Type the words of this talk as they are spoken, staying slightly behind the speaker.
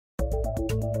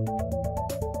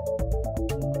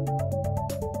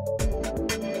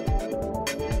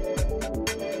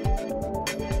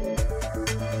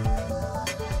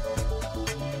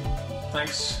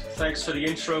Thanks for the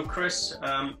intro, Chris.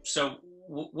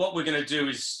 What we're going to do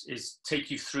is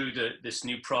take you through this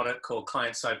new product called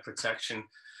Client-Side Protection,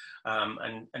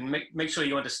 and make sure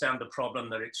you understand the problem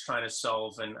that it's trying to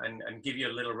solve, and give you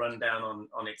a little rundown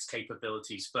on its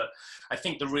capabilities. But I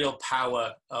think the real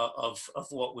power of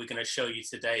what we're going to show you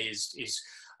today is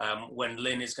when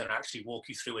Lynn is going to actually walk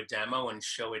you through a demo and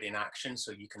show it in action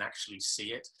so you can actually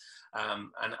see it.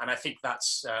 And I think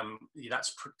that's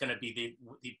going to be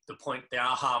the point, the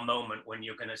aha moment, when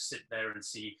you're going to sit there and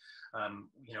see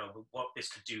what this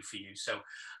could do for you. So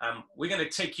we're going to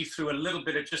take you through a little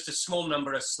bit of just a small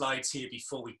number of slides here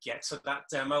before we get to that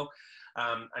demo.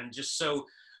 And just so,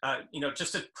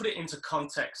 just to put it into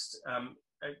context,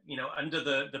 under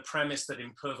the premise that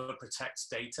Imperva protects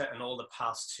data and all the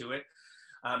paths to it,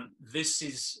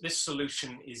 this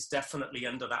solution is definitely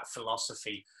under that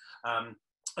philosophy.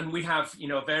 And we have,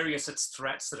 various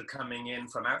threats that are coming in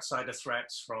from outsider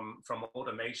threats, from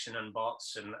automation and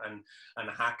bots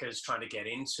and hackers trying to get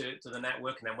into the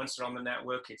network. And then once they're on the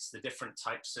network, it's the different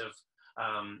types of,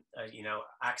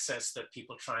 access that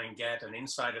people try and get, and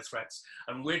insider threats.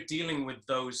 And we're dealing with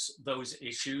those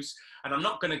issues. And I'm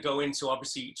not going to go into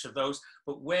obviously each of those,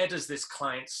 but where does this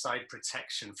client-side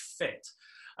protection fit?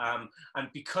 And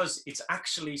because it's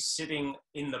actually sitting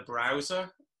in the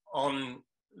browser on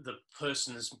the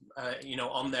person's,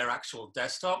 on their actual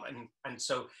desktop. And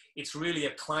so it's really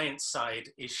a client-side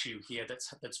issue here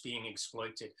that's being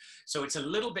exploited. So it's a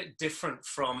little bit different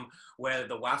from where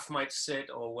the WAF might sit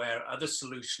or where other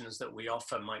solutions that we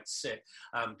offer might sit,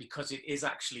 because it is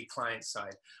actually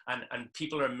client-side. And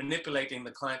people are manipulating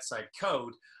the client-side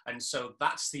code. And so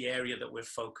that's the area that we're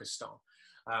focused on.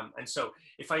 And so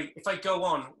if I go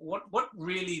on, what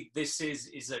really this is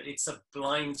that it's a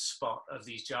blind spot of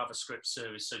these JavaScript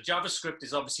services. So JavaScript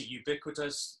is obviously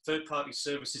ubiquitous. Third-party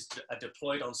services are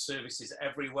deployed on services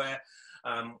everywhere.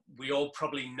 We all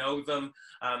probably know them,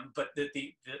 but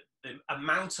the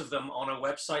amount of them on a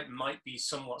website might be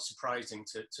somewhat surprising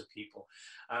to people.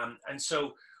 And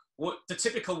so the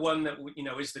typical one that,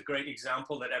 is the great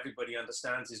example that everybody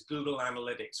understands is Google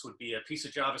Analytics would be a piece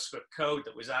of JavaScript code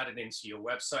that was added into your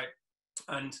website.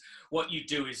 And what you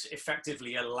do is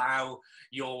effectively allow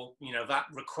your, that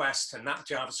request and that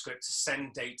JavaScript to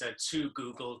send data to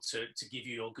Google to give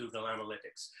you your Google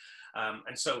Analytics.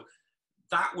 And so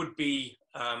that would be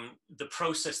the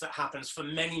process that happens for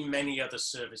many, many other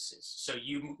services. So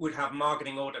you would have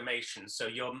marketing automation. So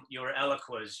your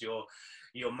Eloquas,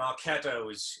 your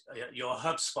Marketos, your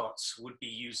HubSpots would be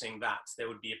using that. There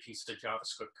would be a piece of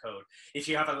JavaScript code. If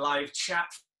you have a live chat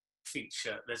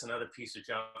feature, there's another piece of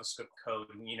JavaScript code,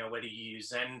 whether you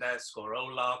use Zendesk or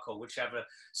Olark or whichever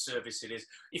service it is.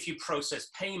 If you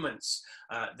process payments,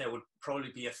 there would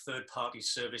probably be a third-party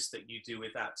service that you do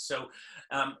with that. So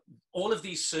all of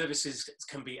these services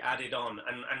can be added on.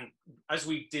 And as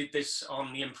we did this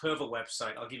on the Imperva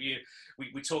website, I'll give you,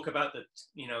 we talk about that,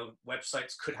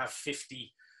 websites could have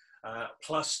 50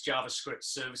 plus JavaScript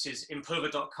services.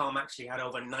 Imperva.com actually had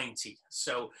over 90.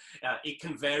 So it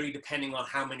can vary depending on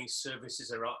how many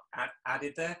services are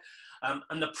added there.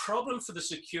 And the problem for the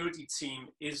security team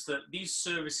is that these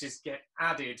services get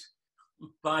added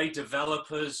by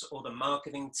developers or the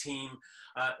marketing team.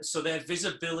 So their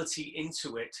visibility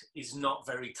into it is not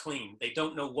very clean. They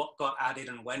don't know what got added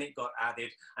and when it got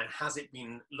added, and has it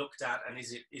been looked at, and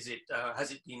has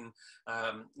it been,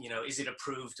 is it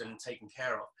approved and taken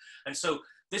care of? And so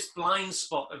this blind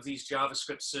spot of these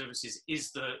JavaScript services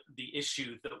is the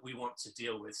issue that we want to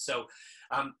deal with. So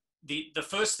the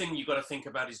first thing you've got to think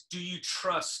about is, do you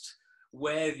trust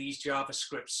where these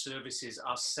JavaScript services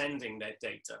are sending their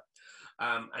data?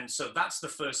 And so that's the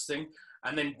first thing.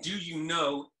 And then, do you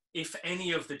know if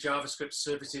any of the JavaScript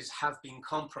services have been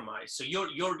compromised? So you're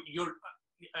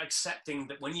accepting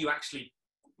that when you actually,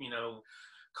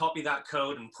 copy that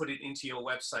code and put it into your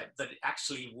website, that it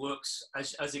actually works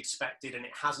as expected and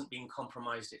it hasn't been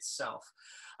compromised itself.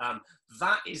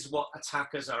 That is what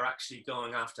attackers are actually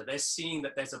going after. They're seeing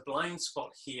that there's a blind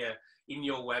spot here in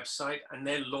your website, and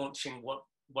they're launching what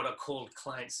are called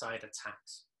client-side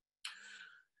attacks.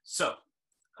 So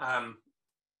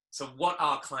what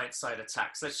are client-side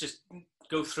attacks? Let's just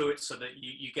go through it so that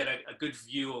you get a good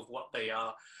view of what they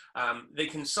are. They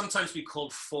can sometimes be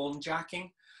called formjacking,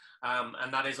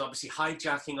 and that is obviously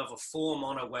hijacking of a form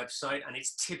on a website, and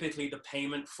it's typically the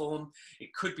payment form.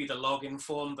 It could be the login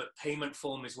form, but payment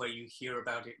form is where you hear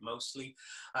about it mostly.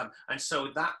 And so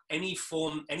that any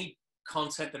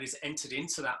content that is entered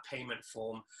into that payment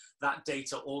form, that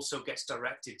data also gets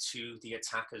directed to the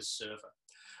attacker's server.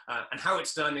 And how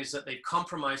it's done is that they've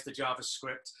compromised the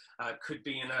JavaScript, could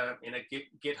be in a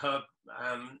GitHub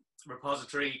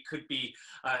repository, could be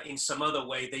in some other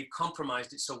way. They've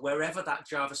compromised it. So wherever that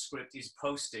JavaScript is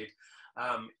posted,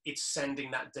 it's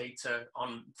sending that data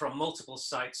from multiple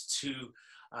sites to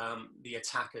the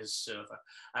attacker's server.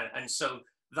 And so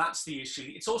that's the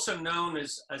issue. It's also known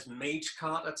as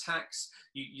Magecart attacks.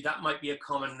 That might be a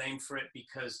common name for it,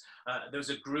 because there was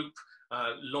a group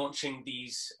launching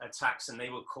these attacks, and they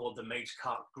were called the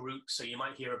Magecart group. So you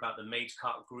might hear about the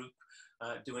Magecart group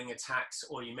doing attacks,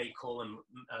 or you may call them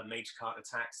Magecart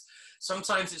attacks.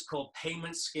 Sometimes it's called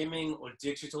payment skimming or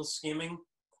digital skimming.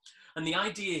 And the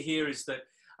idea here is that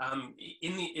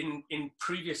in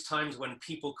previous times when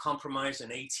people compromise an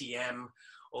ATM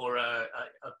or a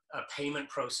payment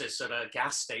process at a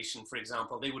gas station, for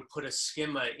example, they would put a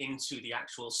skimmer into the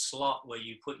actual slot where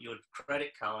you put your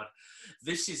credit card.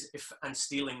 This is, and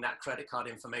stealing that credit card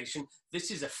information,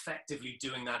 this is effectively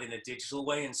doing that in a digital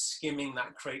way and skimming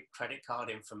that credit card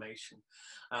information.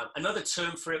 Another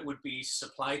term for it would be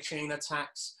supply chain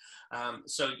attacks.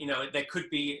 So, you know, there could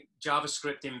be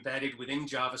JavaScript embedded within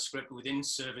JavaScript, within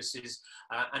services,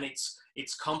 and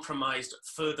it's compromised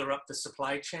further up the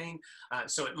supply chain.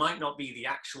 So it might not be the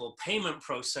actual payment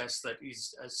process that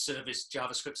is a service,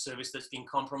 JavaScript service, that's been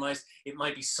compromised. It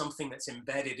might be something that's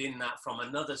embedded in that from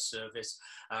another service.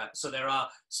 So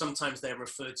sometimes they're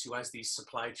referred to as these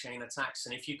supply chain attacks.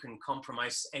 And if you can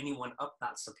compromise anyone up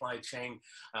that supply chain,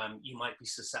 you might be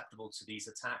susceptible to these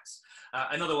attacks.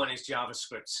 Another one is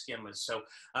JavaScript skimmers. So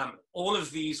all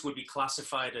of these would be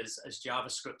classified as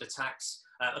JavaScript attacks,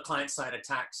 client-side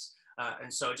attacks.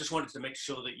 And so I just wanted to make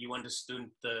sure that you understood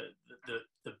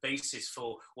the basis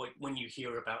for when you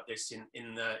hear about this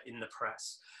in the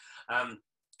press.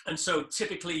 And so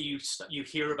typically you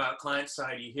hear about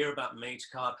client-side, you hear about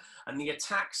Magecart, and the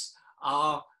attacks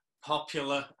are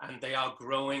popular and they are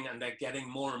growing and they're getting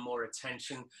more and more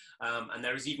attention. And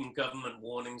there is even government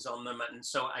warnings on them. And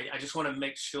so I just want to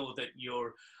make sure that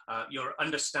you're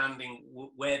understanding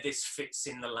where this fits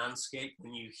in the landscape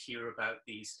when you hear about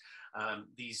these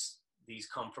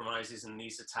compromises and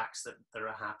these attacks that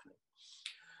are happening.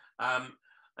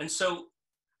 And so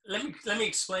let me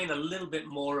explain a little bit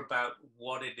more about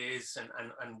what it is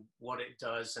and what it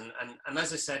does. And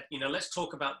as I said, you know, let's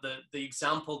talk about the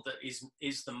example that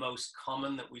is the most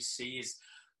common that we see is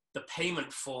the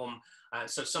payment form.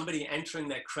 So somebody entering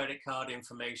their credit card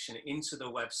information into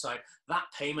the website, that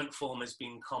payment form has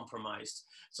been compromised.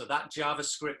 So that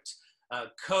JavaScript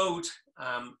code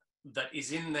that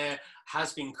is in there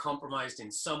has been compromised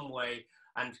in some way.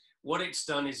 And what it's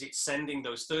done is it's sending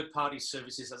those third-party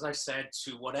services, as I said,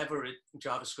 to whatever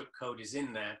JavaScript code is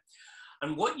in there.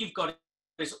 And what you've got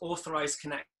is authorized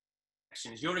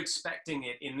connections. You're expecting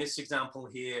it in this example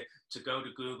here to go to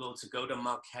Google, to go to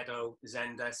Marketo,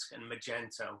 Zendesk, and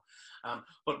Magento.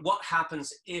 But what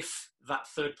happens if that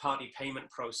third-party payment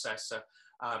processor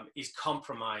is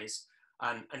compromised?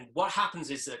 And what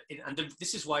happens is that, and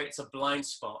this is why it's a blind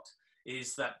spot,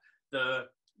 is that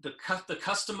the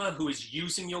customer who is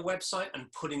using your website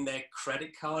and putting their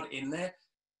credit card in there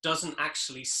doesn't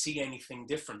actually see anything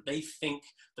different. They think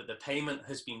that the payment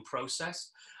has been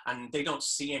processed and they don't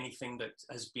see anything that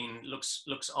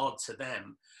looks odd to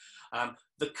them.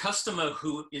 The customer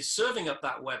who is serving up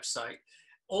that website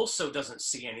also doesn't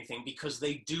see anything because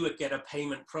they do get a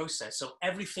payment process. So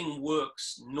everything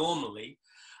works normally.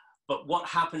 But what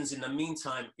happens in the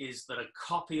meantime is that a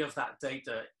copy of that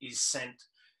data is sent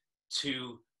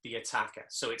to the attacker.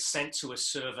 So it's sent to a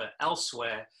server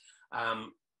elsewhere,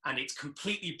 and it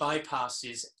completely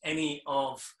bypasses any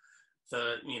of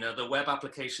the web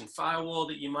application firewall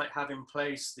that you might have in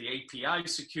place, the API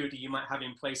security you might have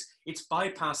in place. It's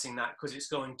bypassing that because it's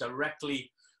going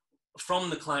directly from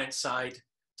the client side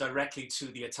directly to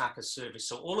the attacker service.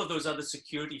 So all of those other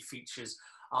security features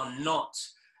are not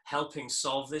helping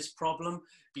solve this problem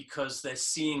because they're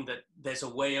seeing that there's a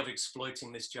way of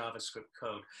exploiting this JavaScript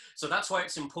code. So that's why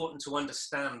it's important to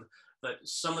understand that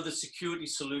some of the security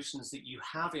solutions that you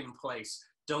have in place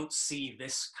don't see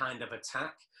this kind of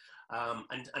attack,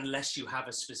 and unless you have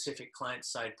a specific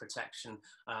client-side protection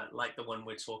like the one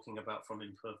we're talking about from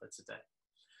Imperva today.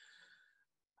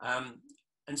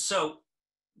 And so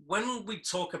when we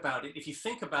talk about it, if you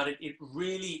think about it, it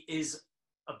really is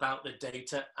about the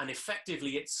data, and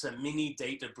effectively it's a mini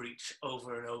data breach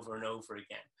over and over and over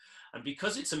again. And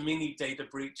because it's a mini data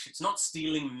breach, it's not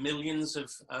stealing millions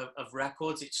of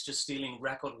records, it's just stealing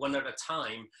record one at a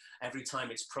time every time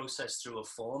it's processed through a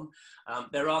form.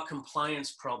 There are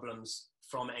compliance problems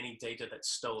from any data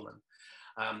that's stolen.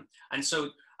 And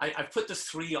so I've put the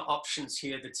three options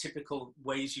here, the typical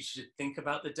ways you should think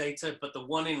about the data, but the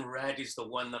one in red is the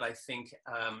one that I think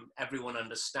everyone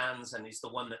understands and is the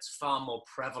one that's far more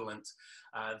prevalent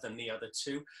than the other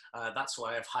two. That's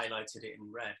why I've highlighted it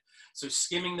in red. So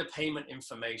skimming the payment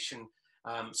information,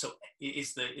 so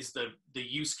is the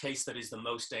use case that is the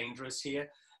most dangerous here.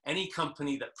 Any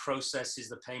company that processes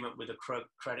the payment with a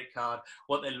credit card,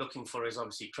 what they're looking for is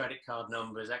obviously credit card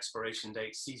numbers, expiration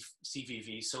dates,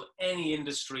 CVV. So any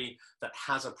industry that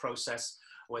has a process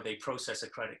where they process a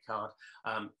credit card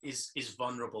is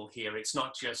vulnerable here. It's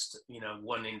not just, you know,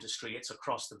 one industry, it's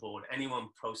across the board, anyone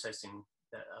processing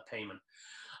a payment.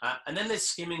 And then there's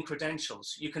skimming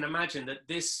credentials. You can imagine that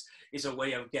this is a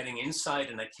way of getting inside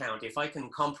an account. If I can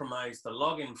compromise the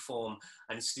login form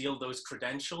and steal those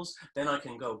credentials, then I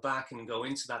can go back and go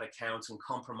into that account and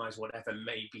compromise whatever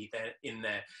may be there in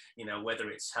there, you know, whether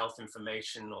it's health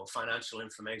information or financial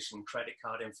information, credit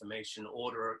card information,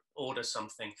 order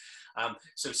something.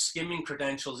 So skimming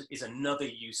credentials is another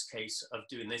use case of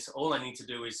doing this. All I need to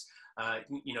do is,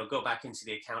 you know, go back into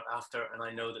the account after, and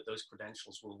I know that those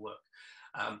credentials will work.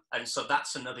 And so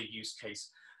that's another use case.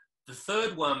 The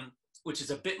third one, which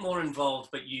is a bit more involved,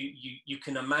 but you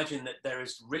can imagine that there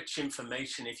is rich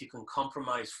information if you can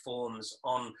compromise forms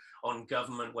on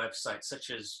government websites,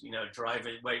 such as, you know,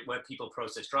 where people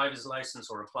process driver's license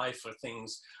or apply for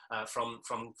things from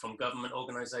government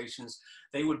organizations.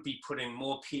 They would be putting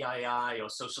more PII or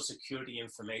social security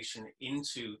information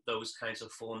into those kinds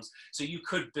of forms. So you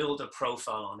could build a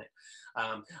profile on it.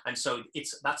 And so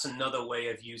that's another way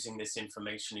of using this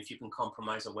information if you can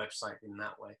compromise a website in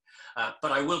that way.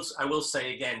 But I will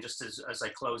say again, just as I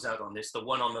close out on this, the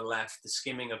one on the left, the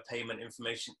skimming of payment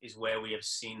information, is where we have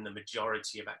seen the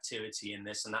majority of activity in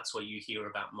this, and that's where you hear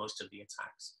about most of the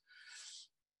attacks.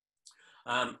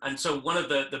 And so one of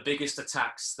the biggest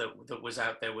attacks that was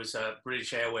out there was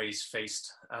British Airways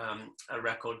faced a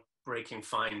record-breaking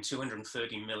fine,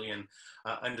 230 million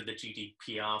under the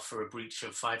GDPR for a breach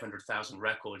of 500,000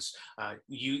 records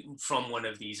from one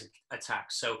of these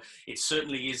attacks. So it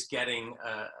certainly is getting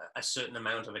a certain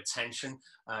amount of attention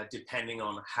depending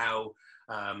on how,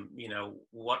 you know,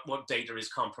 what data is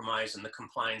compromised and the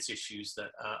compliance issues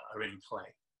that are in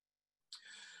play.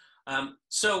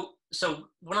 So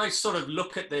when I sort of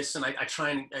look at this and I try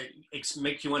and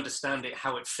make you understand it,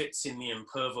 how it fits in the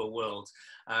Imperva world,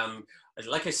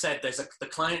 like I said, there's the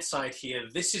client side here.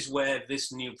 This is where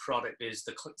this new product is.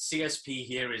 The CSP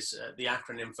here is the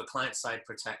acronym for client side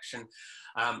protection.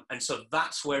 And so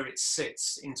that's where it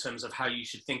sits in terms of how you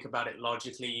should think about it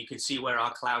logically. You can see where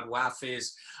our cloud WAF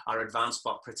is, our advanced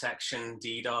bot protection,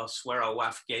 DDoS, where our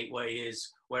WAF gateway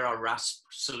is, where our RASP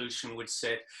solution would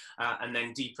sit, and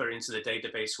then deeper into the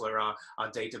database where our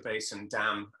database and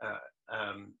DAM,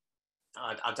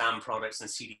 our DAM products and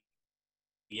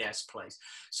CDS place.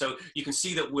 So you can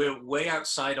see that we're way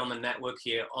outside on the network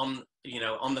here on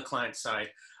the client side.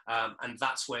 And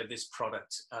that's where this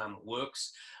product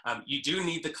works. You do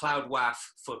need the cloud WAF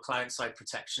for client-side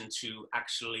protection to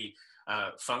actually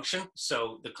function.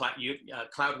 So the cloud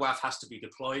WAF has to be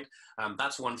deployed.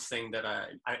 That's one thing that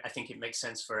I think it makes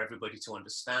sense for everybody to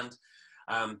understand.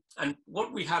 And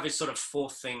what we have is sort of four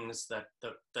things that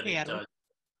hey, it does.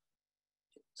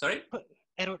 Sorry?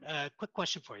 Edward, quick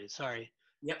question for you. Sorry.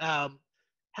 Yep.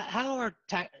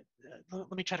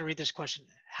 Let me try to read this question.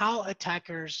 How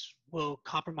attackers will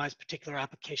compromise particular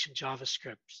application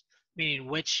JavaScript? Meaning,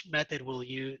 which method will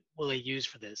they use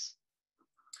for this?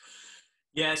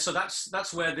 Yeah, so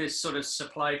that's where this sort of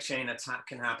supply chain attack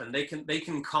can happen. They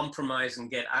can compromise and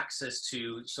get access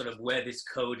to sort of where this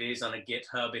code is on a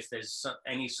GitHub. If there's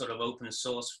any sort of open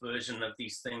source version of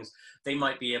these things, they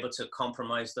might be able to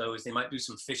compromise those. They might do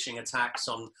some phishing attacks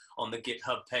on the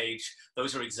GitHub page.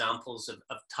 Those are examples of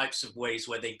types of ways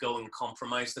where they go and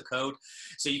compromise the code.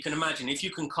 So you can imagine if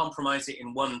you can compromise it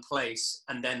in one place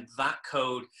and then that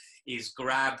code is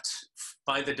grabbed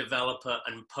by the developer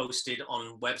and posted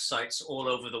on websites all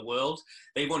over the world.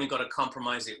 They've only got to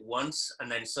compromise it once,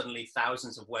 and then suddenly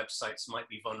thousands of websites might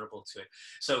be vulnerable to it.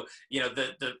 So, you know,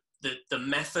 the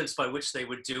methods by which they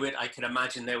would do it, I can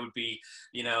imagine there would be,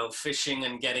 you know, phishing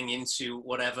and getting into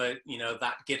whatever, you know,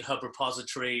 that GitHub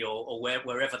repository or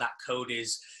wherever that code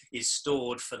is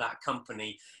stored for that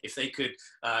company. If they could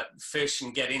phish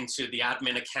and get into the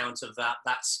admin account of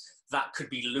that could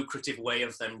be a lucrative way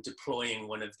of them deploying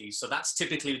one of these. So that's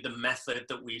typically the method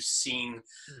that we've seen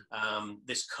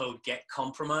this code get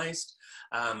compromised.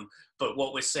 But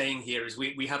what we're saying here is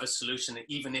we have a solution that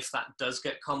even if that does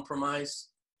get compromised,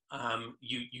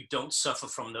 you don't suffer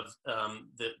from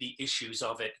the issues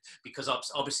of it, because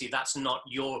obviously that's not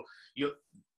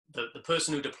the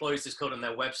person who deploys this code on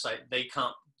their website. They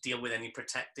can't deal with any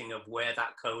protecting of where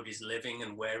that code is living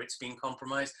and where it's being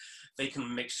compromised, they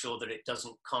can make sure that it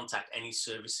doesn't contact any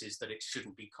services that it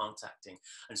shouldn't be contacting.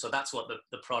 And so that's what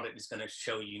the product is going to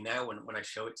show you now when I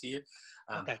show it to you.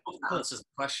 Okay, Hope that answers the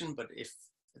question, but if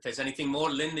there's anything more,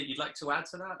 Lynn, that you'd like to add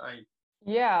to that,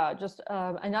 Yeah, just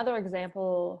another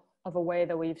example of a way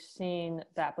that we've seen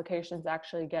the applications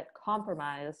actually get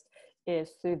compromised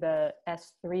is through the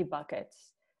S3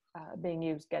 buckets being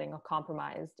used, getting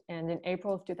compromised. And in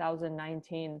April of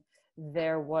 2019,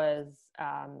 there was,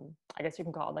 I guess you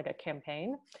can call it like a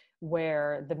campaign,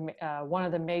 where one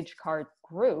of the Magecart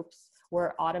groups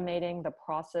were automating the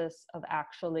process of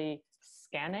actually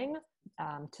scanning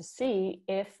to see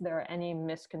if there are any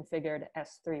misconfigured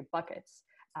S3 buckets,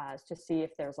 to see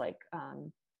if there's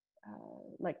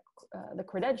the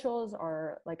credentials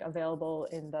are like available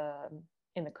in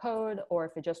the code, or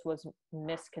if it just was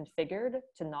misconfigured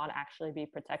to not actually be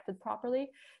protected properly.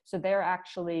 So they're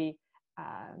actually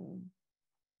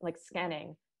like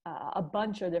scanning a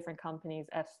bunch of different companies'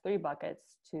 S3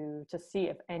 buckets to see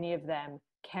if any of them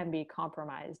can be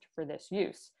compromised for this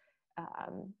use.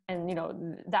 And you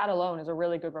know, that alone is a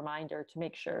really good reminder to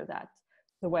make sure that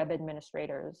the web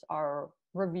administrators are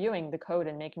reviewing the code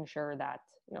and making sure that,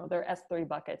 you know, their S3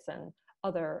 buckets and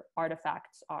other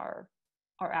artifacts are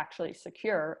actually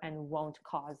secure and won't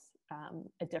cause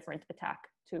a different attack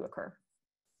to occur.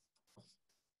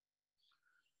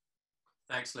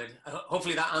 Thanks, Lynn.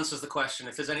 Hopefully that answers the question.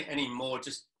 If there's any more,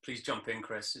 just please jump in,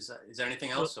 Chris. Is there anything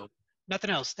else? Or?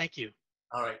 Nothing else. Thank you.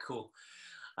 All right, cool.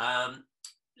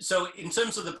 So in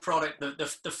terms of the product,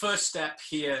 the first step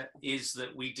here is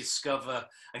that we discover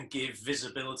and give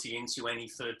visibility into any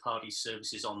third-party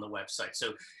services on the website.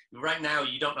 So right now,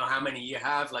 you don't know how many you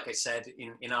have. Like I said,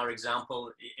 in our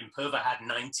example, Imperva had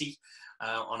 90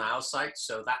 on our site.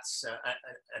 So that's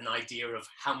an idea of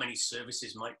how many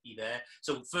services might be there.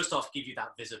 So first off, give you that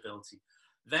visibility.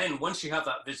 Then once you have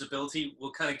that visibility,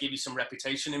 we'll kind of give you some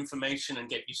reputation information and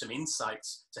get you some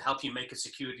insights to help you make a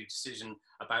security decision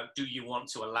about, do you want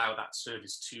to allow that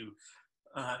service to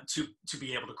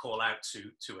be able to call out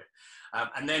to it.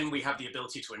 And then we have the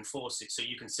ability to enforce it. So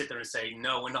you can sit there and say,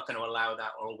 no, we're not going to allow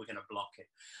that, or we're going to block it.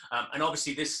 And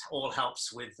obviously this all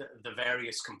helps with the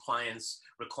various compliance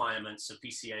requirements of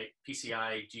PCI,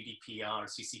 GDPR,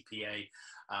 CCPA,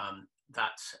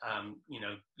 that, you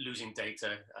know, losing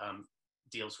data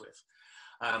deals with.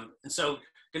 And so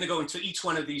going to go into each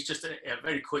one of these just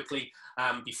very quickly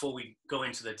before we go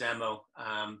into the demo.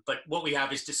 But what we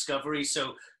have is discovery.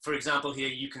 So for example, here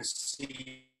you can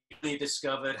see how many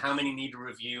discovered, how many need a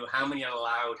review, how many are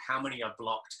allowed, how many are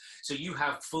blocked. So you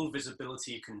have full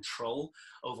visibility control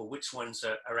over which ones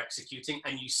are executing,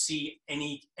 and you see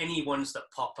any ones that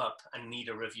pop up and need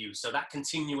a review. So that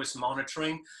continuous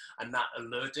monitoring and that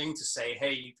alerting to say,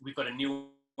 hey, we've got a new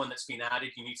one that's been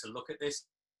added, you need to look at this,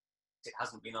 it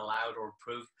hasn't been allowed or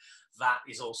approved, that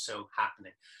is also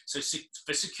happening. So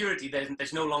for security,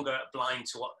 there's no longer blind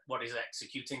to what is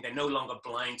executing. They're no longer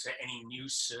blind to any new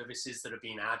services that are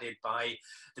being added by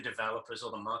the developers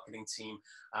or the marketing team.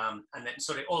 And then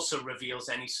so it also reveals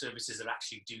any services that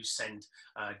actually do send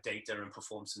data and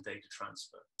perform some data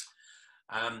transfer.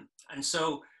 And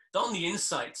so on the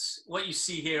insights, what you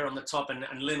see here on the top, and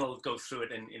Lynn will go through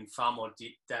it in far more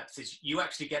deep depth, is you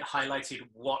actually get highlighted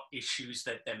what issues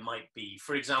that there might be.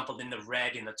 For example, in the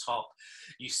red in the top,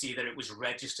 you see that it was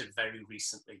registered very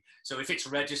recently. So if it's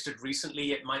registered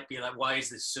recently, it might be like, why is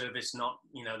this service not,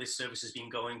 you know, this service has been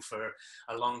going for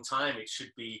a long time. It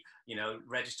should be, you know,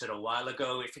 registered a while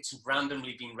ago. If it's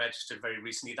randomly been registered very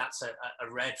recently, that's a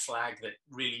red flag that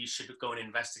really you should go and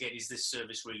investigate. Is this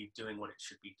service really doing what it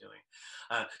should be doing?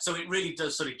 So it really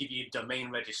does sort of give you domain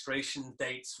registration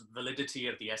dates, validity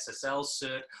of the SSL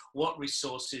cert, what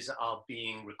resources are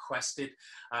being requested.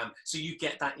 So you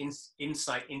get that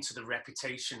insight into the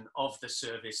reputation of the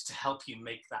service to help you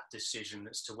make that decision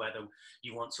as to whether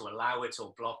you want to allow it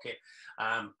or block it.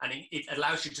 And it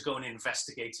allows you to go and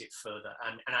investigate it further.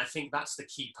 And I think that's the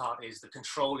key part, is the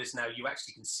control is now you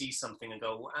actually can see something and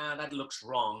go, that looks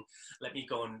wrong. Let me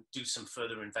go and do some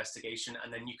further investigation.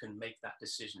 And then you can make that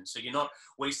decision. So you're not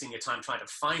wasting your time trying to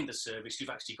find the service. You've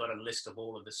actually got a list of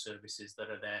all of the services that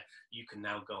are there. You can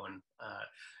now go and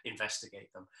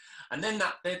investigate them. And then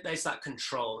there's that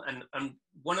control. And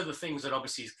one of the things that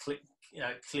obviously is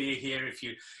clear here, if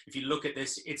you look at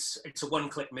this, it's a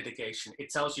one-click mitigation.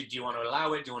 It tells you, do you want to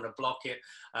allow it? Do you want to block it?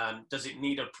 Does it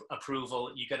need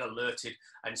approval? You get alerted.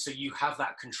 And so you have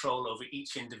that control over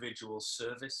each individual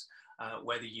service.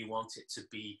 whether you want it to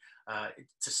be,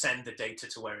 to send the data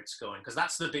to where it's going. Because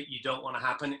that's the bit you don't want to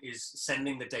happen, is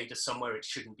sending the data somewhere it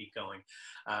shouldn't be going.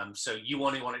 So you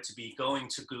want it to be going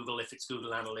to Google. If it's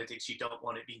Google Analytics, you don't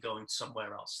want it to be going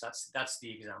somewhere else. That's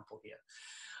the example here.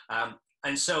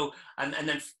 And so, and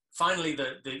then finally,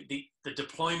 the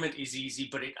deployment is easy,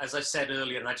 but as I said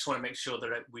earlier, and I just want to make sure that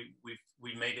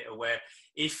we made it aware,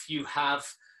 if you have,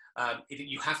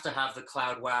 you have to have the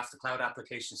Cloud WAF, the Cloud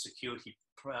Application Security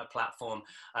platform,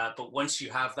 but once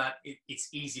you have that, it's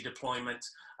easy deployment,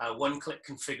 one-click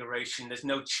configuration. There's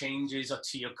no changes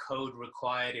to your code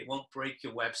required. It won't break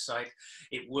your website.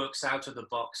 It works out of the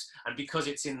box, and because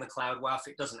it's in the Cloud WAF,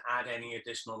 it doesn't add any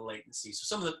additional latency.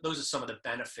 So those are some of the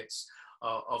benefits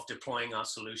of deploying our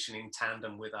solution in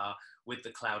tandem with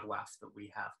the Cloud WAF that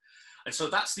we have. And so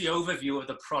that's the overview of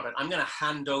the product. I'm going to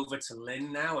hand over to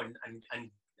Lynn now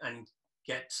and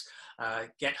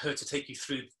get her to take you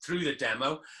through the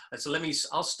demo. And so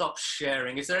I'll stop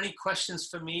sharing. Is there any questions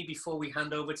for me before we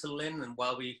hand over to Lynn, and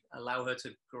while we allow her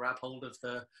to grab hold of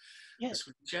the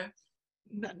screen share?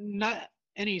 Not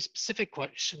any specific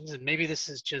questions, and maybe this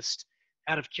is just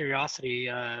out of curiosity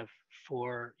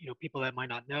for people that might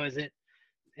not know. Is it,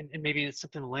 and maybe it's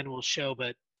something Lynn will show,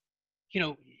 but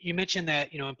you mentioned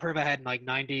that Imperva had like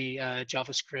 90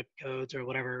 JavaScript codes or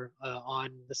whatever on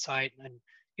the site, and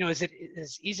is it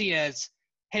as easy as,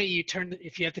 hey,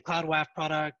 if you have the Cloud WAF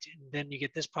product and then you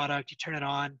get this product, you turn it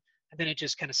on, and then it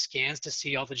just kind of scans to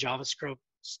see all the JavaScript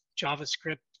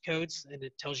codes, and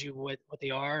it tells you what they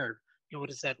are, or what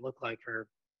does that look like? Or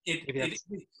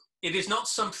it is not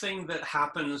something that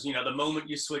happens, the moment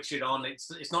you switch it on.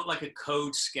 It's not like a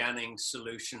code scanning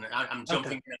solution. I'm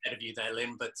jumping ahead of you there,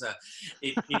 Lynn, but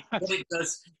what it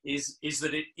does is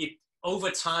that it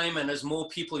over time, and as more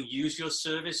people use your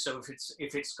service, so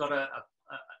if it's got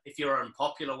if you're an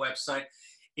unpopular website,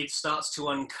 it starts to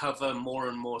uncover more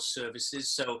and more services.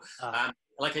 So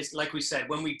like we said,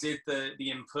 when we did the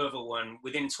Imperva one,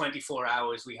 within 24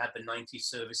 hours, we had the 90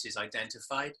 services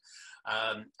identified.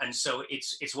 And so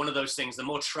it's one of those things, the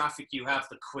more traffic you have,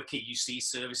 the quicker you see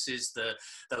services,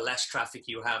 the less traffic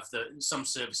you have, some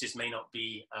services may not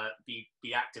be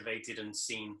activated and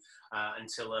seen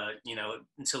until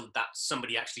that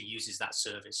somebody actually uses that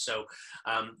service. So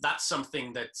that's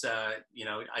something that,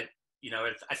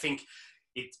 I think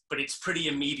but it's pretty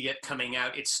immediate coming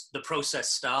out. The process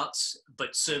starts,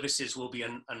 but services will be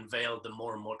unveiled the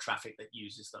more and more traffic that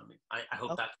uses them. I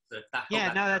hope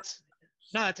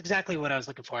that's exactly what I was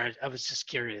looking for. I was just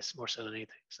curious more so than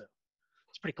anything. So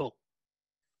it's pretty cool.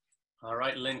 All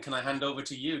right, Lynn, can I hand over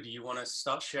to you? Do you want to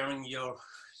start sharing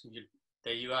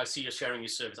there you are. I see you're sharing your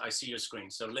service. I see your screen.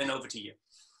 So Lynn, over to you.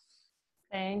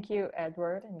 Thank you,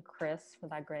 Edward and Chris, for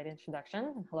that great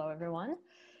introduction. Hello, everyone.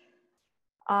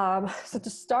 So to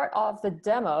start off the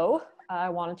demo, I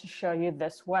wanted to show you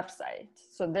this website.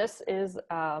 So this is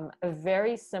a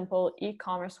very simple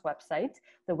e-commerce website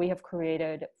that we have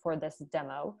created for this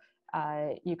demo.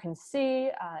 You can see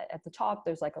at the top,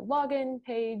 there's like a login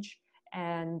page,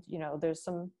 and there's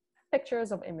some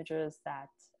pictures of images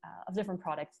of different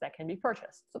products that can be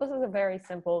purchased. So this is a very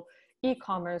simple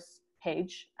e-commerce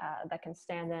page that can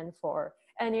stand in for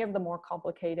any of the more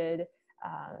complicated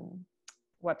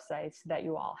websites that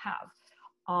you all have.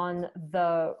 On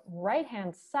the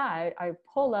right-hand side, I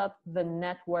pull up the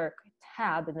network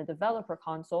tab in the developer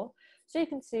console, so you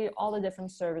can see all the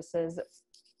different services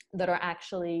that are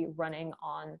actually running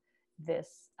on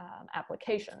this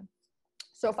application.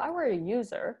 So if I were a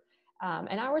user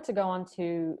and I were to go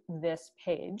onto this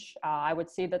page, I would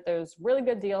see that there's really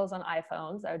good deals on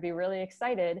iPhones. I would be really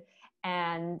excited,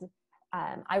 and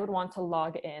I would want to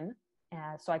log in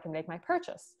so I can make my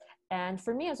purchase. And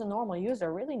for me as a normal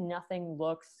user, really nothing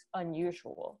looks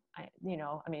unusual.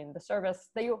 The service,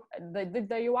 the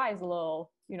UI is a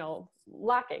little,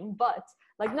 lacking, but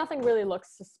like nothing really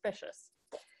looks suspicious.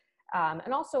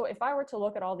 And also, if I were to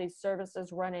look at all these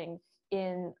services running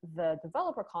in the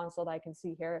developer console that I can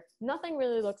see here, nothing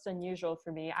really looks unusual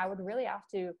for me. I would really have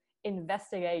to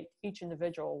investigate each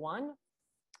individual one.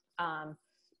 And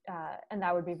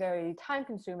that would be very time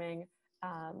consuming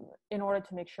in order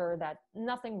to make sure that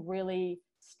nothing really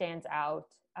stands out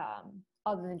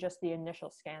other than just the initial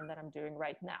scan that I'm doing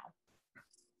right now.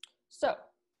 So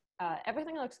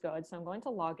everything looks good. So I'm going to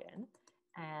log in,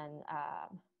 and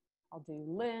I'll do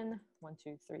Lynn 1,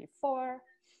 2, 3, 4.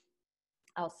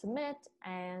 I'll submit,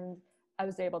 and I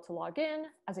was able to log in.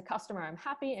 As a customer, I'm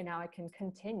happy, and now I can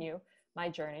continue my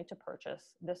journey to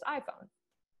purchase this iPhone.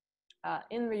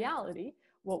 In reality,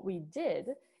 what we did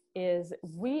is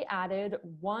we added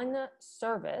one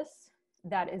service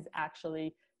that is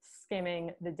actually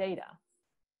skimming the data.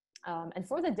 And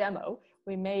for the demo,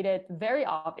 we made it very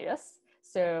obvious.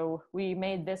 So we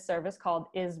made this service called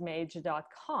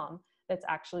ismage.com that's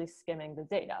actually skimming the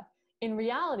data. In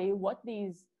reality, what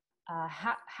these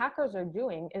hackers are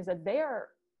doing is that they are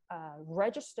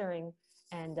registering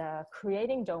and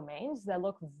creating domains that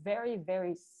look very,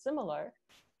 very similar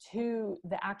to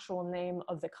the actual name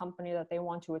of the company that they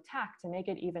want to attack to make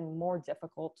it even more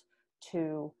difficult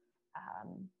to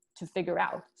figure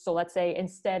out. So let's say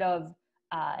instead of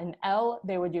an L,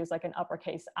 they would use like an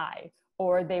uppercase I,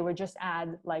 or they would just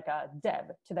add like a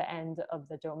deb to the end of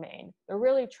the domain. They're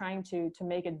really trying to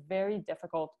make it very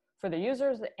difficult for the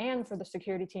users and for the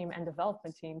security team and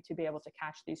development team to be able to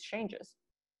catch these changes.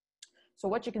 So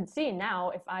what you can see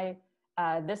now, if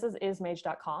this is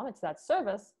ismage.com, it's that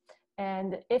service.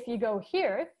 And if you go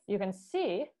here, you can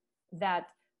see that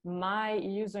my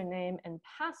username and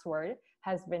password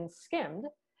has been skimmed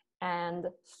and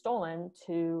stolen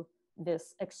to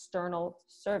this external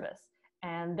service.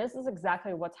 And this is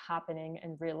exactly what's happening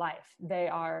in real life. They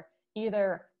are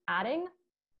either adding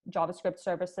JavaScript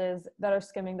services that are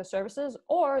skimming the services,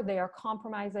 or they are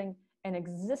compromising an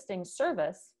existing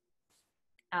service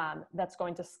that's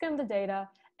going to skim the data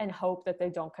and hope that they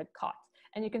don't get caught.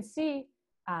 And you can see,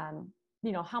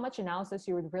 how much analysis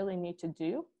you would really need to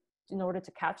do in order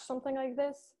to catch something like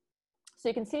this. So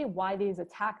you can see why these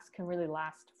attacks can really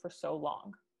last for so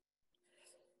long.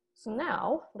 So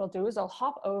now what I'll do is I'll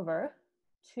hop over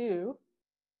to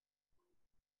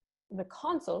the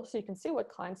console so you can see what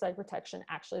client-side protection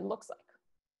actually looks like.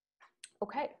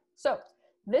 Okay, so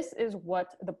this is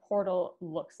what the portal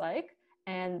looks like.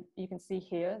 And you can see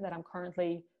here that I'm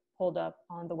currently pulled up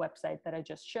on the website that I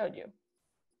just showed you.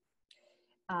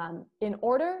 In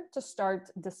order to start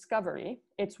discovery,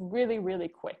 it's really, really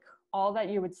quick. All that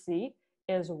you would see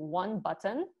is one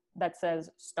button that says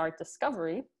Start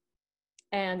Discovery.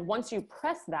 And once you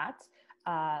press that,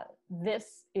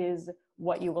 this is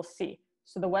what you will see.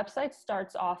 So the website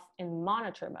starts off in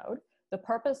monitor mode. The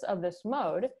purpose of this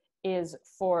mode is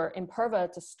for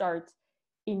Imperva to start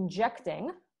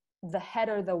injecting the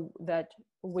header that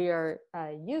we're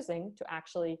using to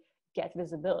actually get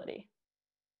visibility.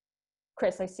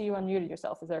 Chris, I see you unmuted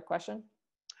yourself. Is there a question?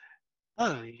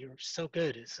 Oh, you're so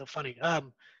good. It's so funny.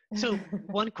 So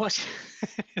one question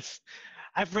is,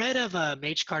 I've read of a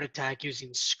Magecart attack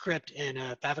using script in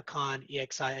favicon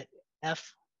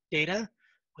EXIF data.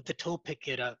 Would the tool pick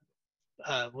it up?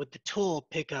 Would the tool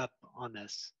pick up on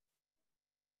this?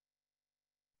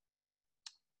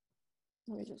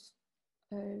 Let me just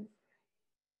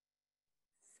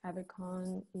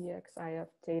favicon EXIF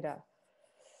data.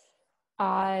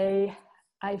 I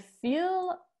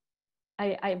feel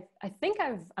I think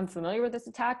I'm familiar with this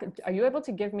attack. Are you able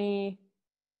to give me,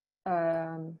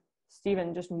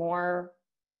 Stephen, just more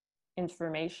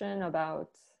information about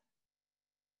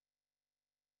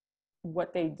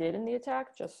what they did in the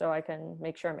attack, just so I can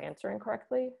make sure I'm answering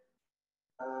correctly?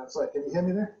 Sorry, can you hear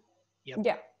me there? Yep.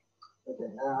 Yeah. Okay.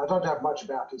 I don't have much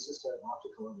about it. It's just an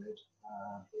article I read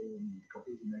in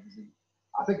Computer Magazine.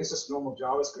 I think it's just normal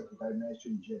JavaScript that they managed to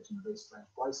inject in a very strange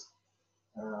place.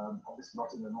 Obviously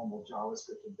not in the normal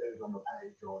JavaScript embedded on the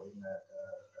page or in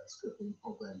a scripting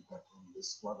program, but in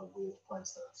this rather weird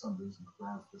place that for some reason the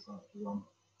browser decided to be on.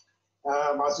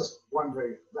 I was just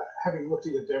wondering, having looked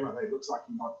at your demo, it looks like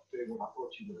you're not doing what I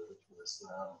thought you would, which was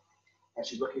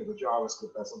actually looking at the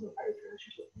JavaScript that's on the page, and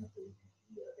actually looking at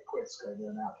the requests going in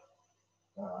and out.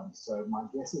 So my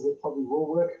guess is it probably will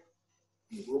work.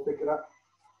 It will pick it up.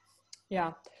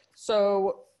 Yeah.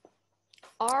 So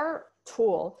our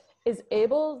tool is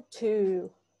able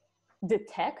to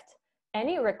detect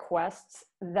any requests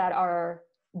that are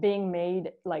being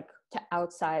made like to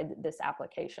outside this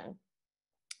application.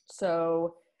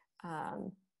 So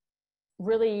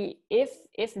really,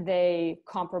 if they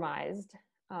compromised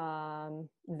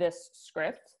this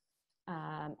script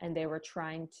and they were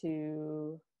trying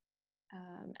to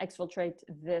exfiltrate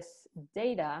this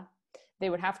data, they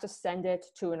would have to send it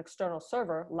to an external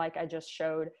server, like I just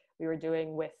showed we were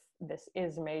doing with this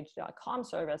ismage.com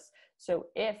service. So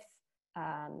if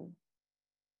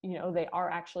they are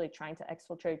actually trying to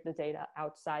exfiltrate the data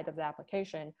outside of the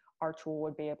application, our tool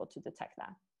would be able to detect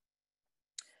that.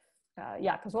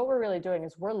 Yeah, because what we're really doing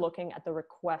is we're looking at the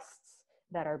requests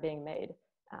that are being made.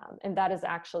 And that is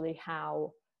actually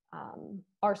how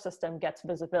our system gets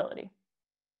visibility.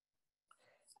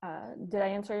 Did I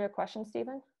answer your question,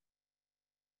 Stephen?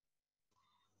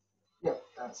 Yeah,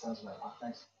 that sounds about right.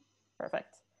 Thanks.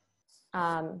 Perfect.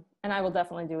 And I will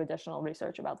definitely do additional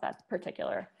research about that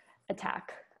particular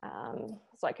attack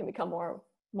so I can become more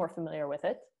familiar with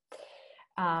it.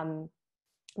 But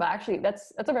actually,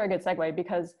 that's a very good segue,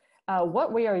 because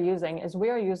what we are using is we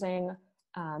are using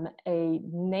a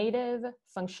native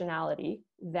functionality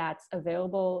that's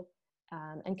available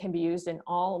and can be used in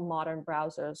all modern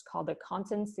browsers called the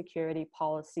Content Security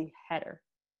Policy Header.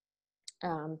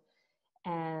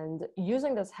 And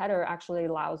using this header actually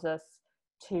allows us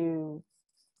to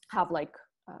have like,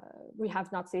 we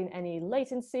have not seen any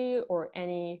latency or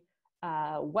any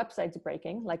websites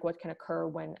breaking, like what can occur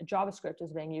when JavaScript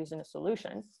is being used in a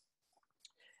solution.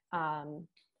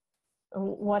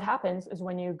 What happens is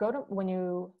when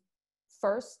you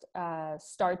first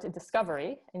start a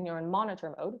discovery and you're in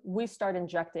monitor mode, we start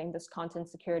injecting this content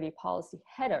security policy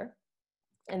header,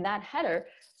 and that header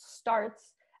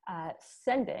starts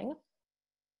sending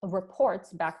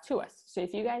reports back to us. So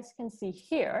if you guys can see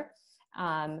here,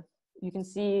 you can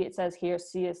see it says here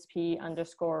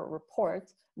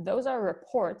CSP_report. Those are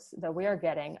reports that we are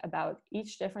getting about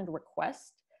each different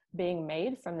request being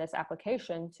made from this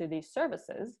application to these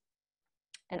services.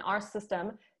 And our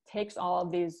system takes all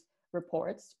of these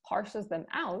reports, parses them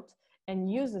out,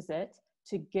 and uses it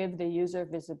to give the user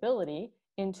visibility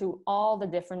into all the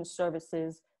different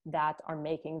services that are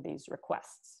making these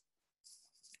requests.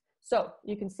 So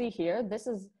you can see here, this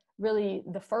is really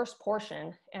the first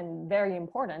portion and very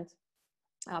important.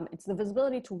 It's the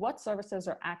visibility to what services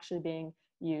are actually being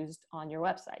used on your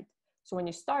website. So when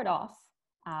you start off,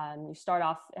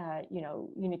 you know,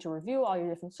 you need to review all your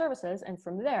different services, and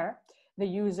from there, the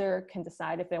user can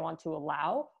decide if they want to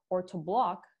allow or to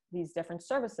block these different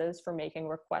services for making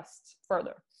requests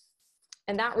further.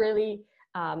 And that really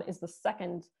is the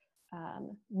second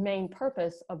main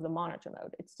purpose of the monitor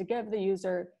mode. It's to give the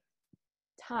user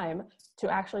time to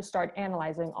actually start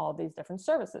analyzing all these different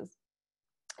services.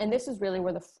 And this is really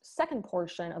where the second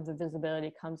portion of the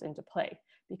visibility comes into play,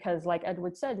 because like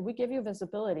Edward said, we give you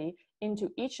visibility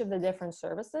into each of the different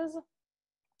services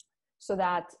so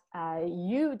that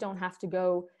you don't have to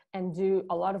go and do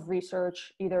a lot of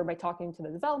research, either by talking to the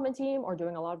development team or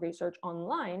doing a lot of research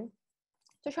online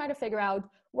to try to figure out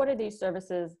what are these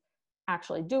services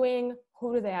actually doing,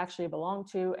 who do they actually belong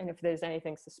to, and if there's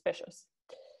anything suspicious.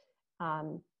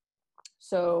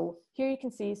 So here you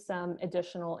can see some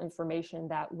additional information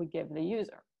that we give the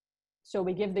user. So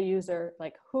we give the user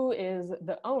like who is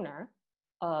the owner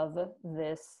of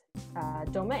this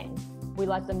domain. We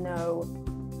let them know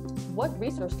what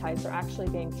resource types are actually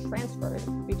being transferred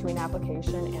between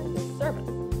application and this service.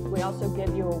 We also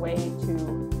give you a way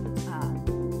to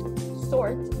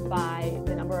sort by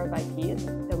the number of IPs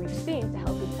that we've seen to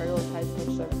help you prioritize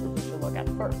which services you should look at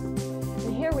first.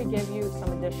 And here we give you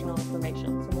some additional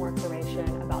information, some more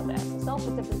information about the SSL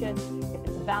certificate, if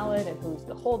it's valid and who's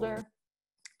the holder.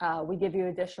 We give you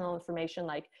additional information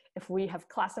like if we have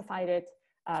classified it,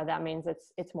 that means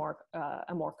it's more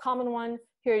a more common one.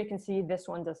 Here you can see this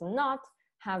one does not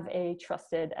have a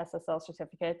trusted SSL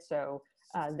certificate. So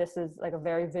this is like a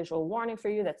very visual warning for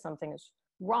you that something is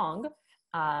wrong.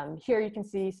 Here you can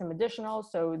see some additional.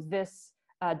 So this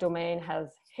domain has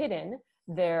hidden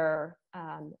their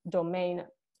domain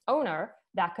owner.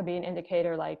 That could be an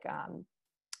indicator like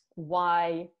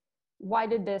why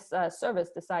did this service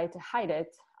decide to hide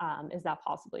it? Is that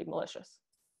possibly malicious?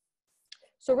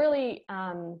 So really,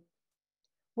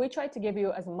 we try to give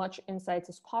you as much insights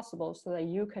as possible so that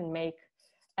you can make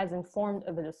as informed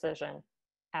of a decision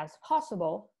as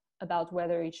possible about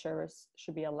whether each service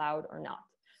should be allowed or not.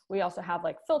 We also have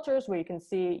like filters where you can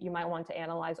see you might want to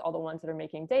analyze all the ones that are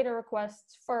making data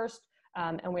requests first.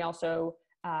 And we also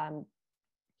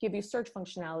give you search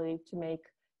functionality to make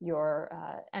your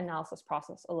analysis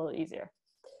process a little easier.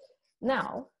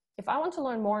 Now, if I want to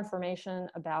learn more information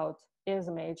about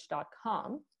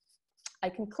ismh.com, I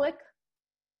can click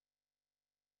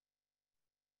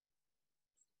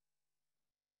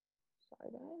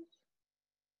sorry guys.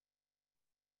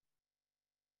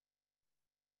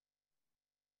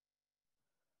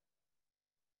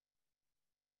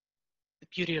 The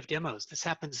beauty of demos. This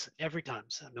happens every time,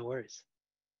 so no worries.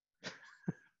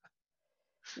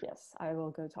 Yes, I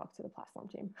will go talk to the platform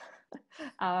team.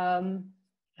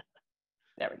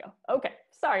 There we go. Okay,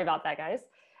 sorry about that, guys.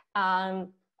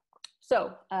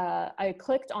 So I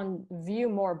clicked on View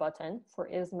More button for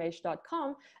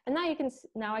ismh.com, and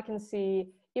now I can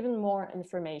see even more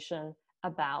information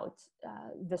about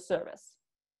the service.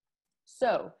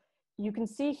 So you can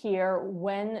see here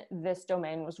when this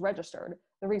domain was registered.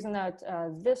 The reason that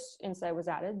this insight was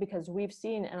added because we've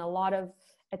seen in a lot of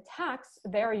attacks,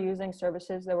 they're using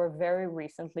services that were very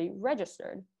recently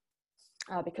registered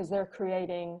because they're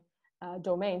creating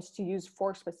domains to use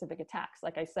for specific attacks.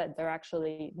 Like I said, they're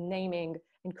actually naming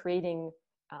and creating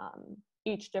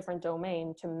each different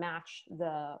domain to match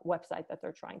the website that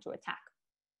they're trying to attack.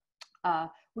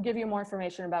 we'll give you more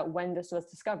information about when this was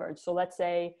discovered. So let's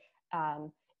say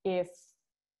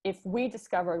if we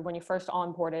discovered when you first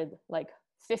onboarded like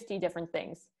 50 different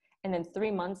things, and then 3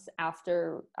 months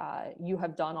after you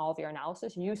have done all of your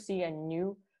analysis, you see a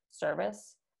new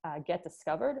service get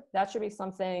discovered, that should be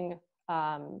something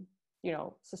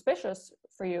suspicious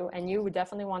for you, and you would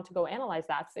definitely want to go analyze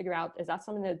that, figure out, is that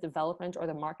something the development or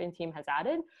the marketing team has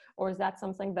added, or is that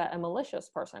something that a malicious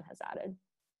person has added?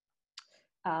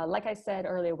 Like I said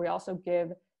earlier, we also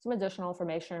give some additional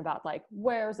information about like,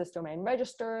 where is this domain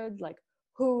registered, like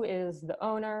who is the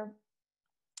owner,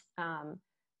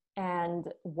 and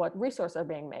what resources are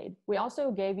being made. We also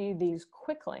gave you these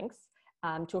quick links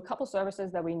to a couple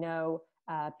services that we know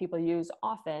people use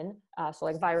often. So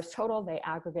like VirusTotal, they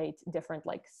aggregate different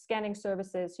like scanning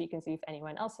services, so you can see if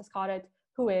anyone else has caught it,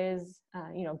 who is,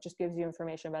 just gives you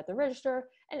information about the register.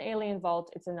 And Alien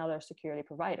Vault, it's another security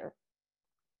provider.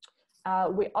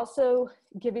 We also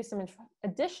give you some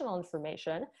additional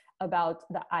information about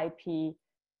the IP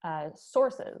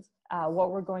sources.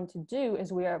 What we're going to do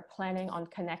is we are planning on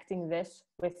connecting this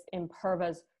with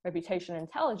Imperva's reputation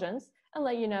intelligence and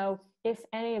let you know if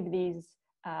any of these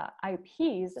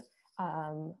IPs,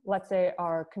 let's say,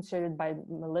 are considered by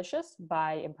malicious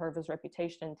by Imperva's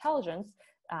reputation intelligence.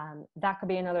 That could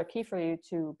be another key for you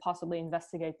to possibly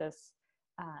investigate this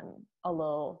a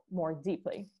little more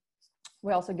deeply.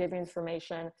 We also give you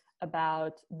information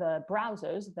about the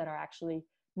browsers that are actually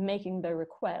making the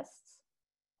requests.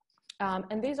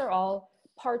 And these are all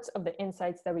parts of the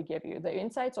insights that we give you. The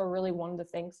insights are really one of the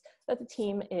things that the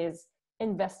team is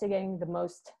investigating the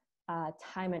most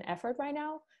time and effort right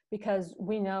now, because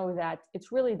we know that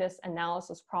it's really this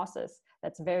analysis process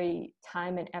that's very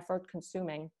time and effort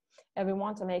consuming. And we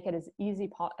want to make it as easy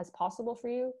as possible for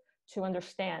you to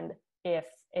understand if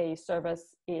a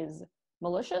service is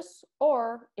malicious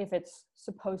or if it's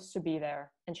supposed to be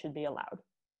there and should be allowed.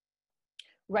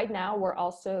 Right now, we're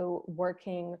also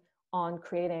working on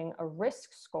creating a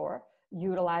risk score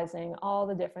utilizing all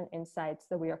the different insights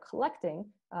that we are collecting.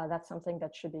 That's something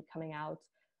that should be coming out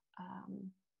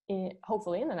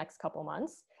hopefully in the next couple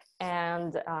months,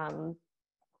 and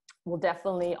will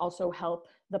definitely also help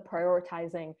the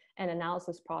prioritizing and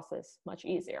analysis process much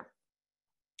easier.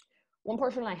 One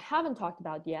portion I haven't talked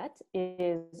about yet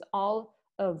is all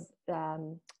of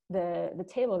the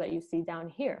table that you see down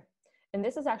here. And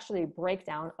this is actually a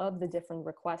breakdown of the different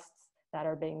requests that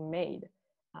are being made.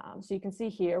 So you can see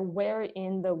here, where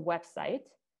in the website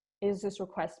is this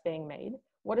request being made?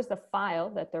 What is the file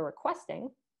that they're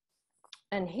requesting?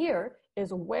 And here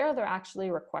is where they're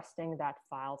actually requesting that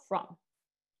file from.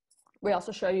 We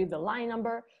also show you the line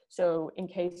number. So in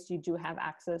case you do have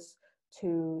access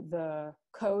to the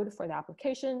code for the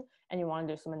application and you want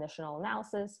to do some additional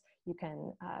analysis, you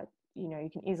can, you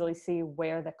can easily see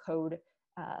where the code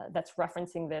that's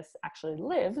referencing this actually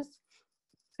lives.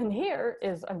 And here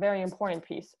is a very important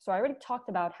piece. So I already talked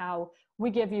about how we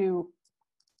give you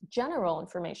general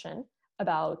information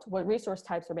about what resource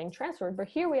types are being transferred, but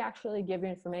here we actually give you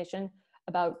information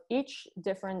about each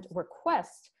different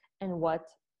request and what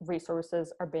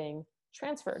resources are being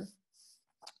transferred.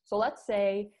 So let's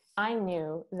say I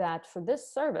knew that for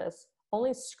this service,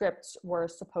 only scripts were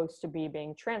supposed to be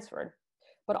being transferred,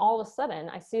 but all of a sudden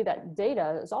I see that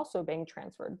data is also being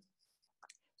transferred.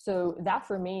 So that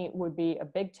for me would be a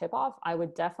big tip off. I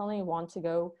would definitely want to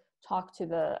go talk to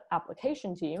the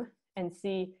application team and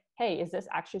see, hey, is this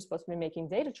actually supposed to be making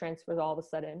data transfers all of a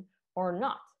sudden or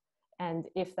not? And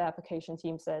if the application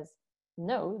team says,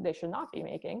 no, they should not be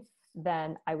making,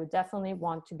 then I would definitely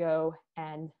want to go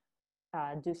and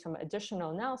do some additional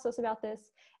analysis about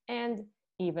this and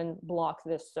even block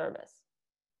this service.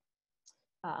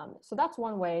 So that's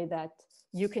one way that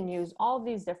you can use all of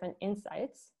these different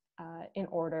insights in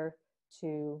order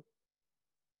to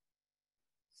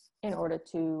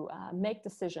make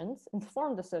decisions,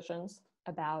 informed decisions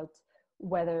about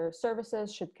whether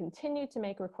services should continue to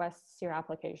make requests to your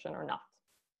application or not.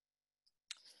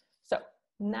 So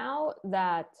now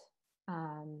that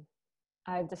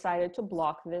I've decided to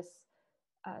block this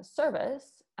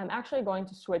service, I'm actually going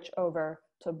to switch over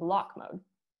to block mode.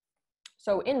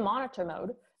 So in monitor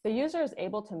mode, the user is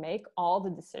able to make all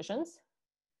the decisions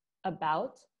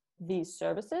about these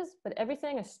services, but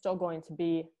everything is still going to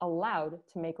be allowed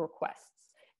to make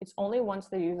requests. It's only once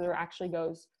the user actually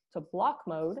goes to block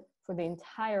mode for the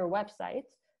entire website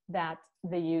that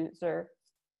the user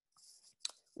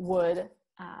would,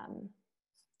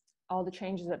 all the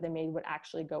changes that they made would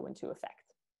actually go into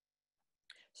effect.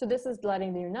 So this is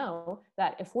letting you know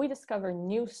that if we discover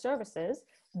new services,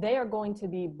 they are going to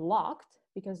be blocked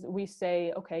because we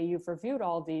say, okay, you've reviewed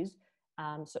all these,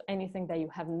 So anything that you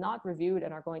have not reviewed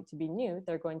and are going to be new,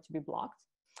 they're going to be blocked.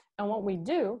 And what we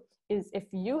do is if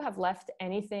you have left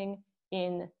anything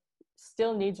in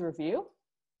still needs review,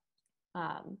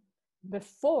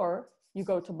 before you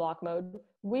go to block mode,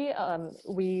 we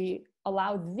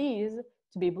allow these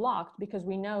to be blocked because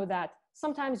we know that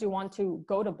sometimes you want to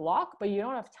go to block, but you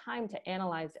don't have time to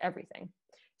analyze everything.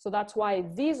 So that's why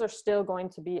these are still going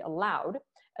to be allowed,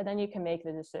 and then you can make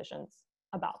the decisions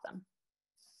about them.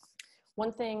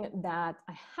 One thing that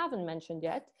I haven't mentioned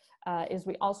yet is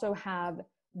we also have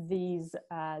these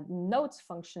notes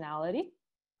functionality.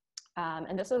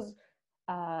 And this is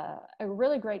a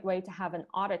really great way to have an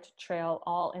audit trail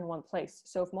all in one place.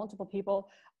 So if multiple people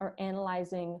are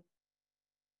analyzing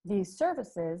these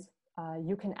services,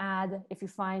 you can add, if you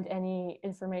find any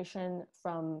information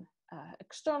from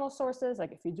external sources,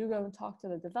 like if you do go and talk to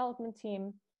the development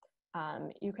team,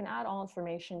 you can add all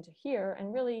information to here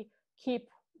and really keep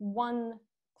one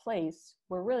place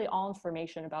where really all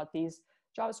information about these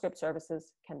JavaScript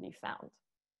services can be found.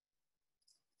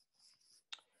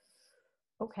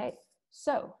 Okay,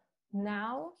 so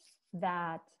now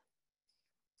that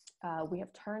we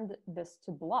have turned this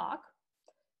to block,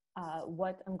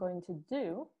 what I'm going to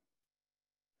do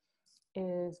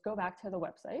is go back to the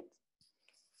website.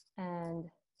 And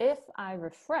if I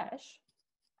refresh,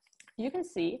 you can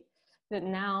see that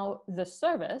now the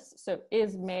service, so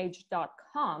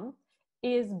ismage.com,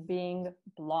 is being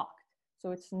blocked.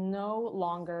 So it's no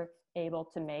longer able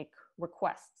to make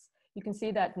requests. You can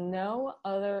see that no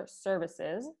other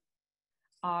services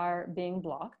are being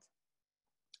blocked.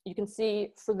 You can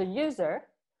see for the user,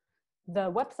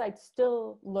 the website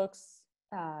still looks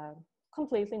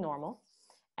completely normal.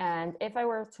 And if I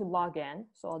were to log in,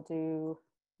 so I'll do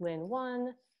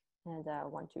Lynn1 and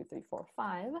 1, 2, 3, 4,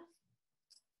 5.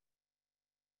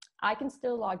 I can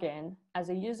still log in. As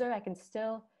a user, I can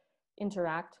still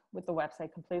interact with the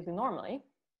website completely normally.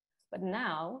 But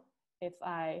now, if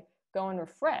I go and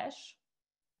refresh,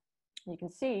 you can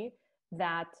see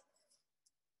that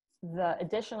the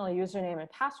additional username and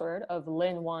password of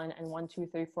Lynn1 and 1, 2,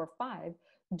 3, 4, 5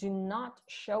 do not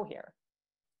show here.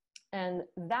 And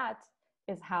that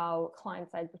is how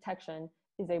client-side protection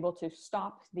is able to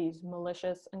stop these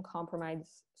malicious and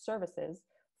compromised services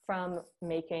from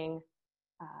making,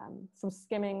 from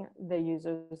skimming the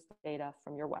user's data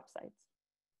from your website.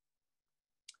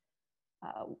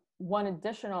 One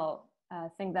additional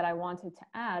thing that I wanted to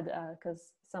add,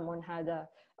 because someone had a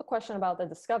question about the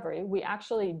discovery, we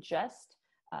actually just,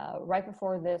 right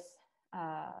before this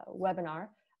webinar,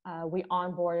 we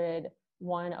onboarded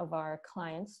one of our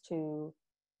clients to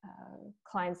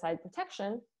client-side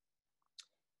protection.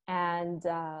 And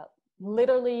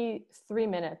literally 3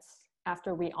 minutes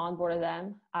after we onboarded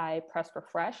them, I pressed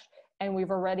refresh, and we've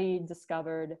already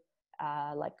discovered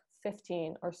like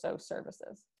 15 or so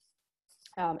services.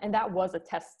 And that was a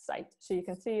test site. So you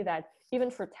can see that even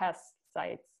for test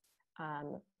sites,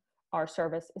 our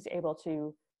service is able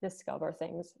to discover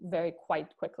things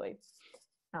quite quickly.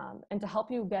 And to help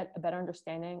you get a better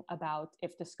understanding about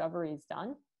if discovery is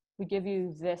done, we give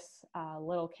you this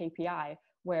little KPI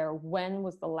where when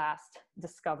was the last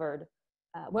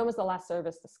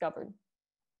service discovered.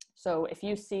 So if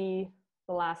you see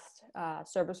the last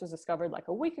service was discovered like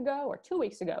a week ago or 2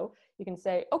 weeks ago, you can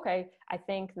say, okay, I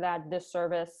think that this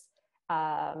service,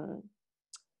 all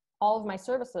of my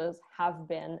services have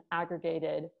been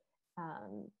aggregated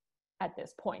at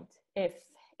this point. If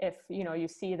you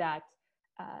see that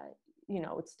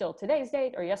it's still today's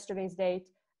date or yesterday's date,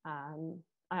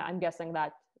 I'm guessing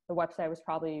that the website was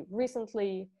probably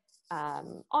recently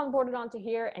onboarded onto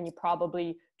here, and you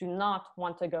probably do not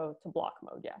want to go to block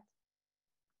mode yet.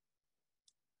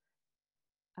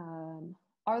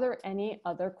 Are there any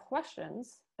other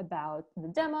questions about the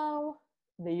demo,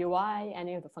 the UI,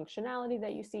 any of the functionality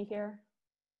that you see here?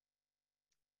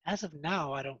 As of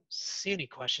now, I don't see any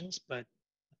questions, but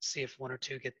let's see if one or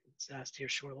two get asked here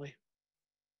shortly.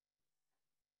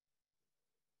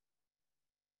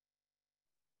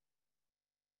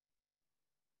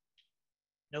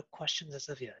 No questions as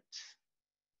of yet.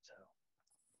 So.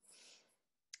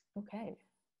 Okay,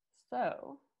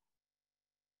 so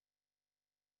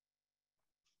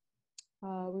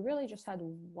we really just had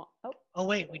one. Oh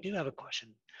wait, we do have a question.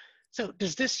 So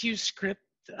does this use script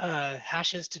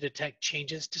hashes to detect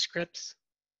changes to scripts?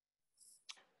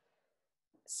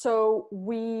 So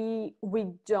we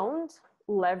don't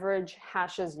leverage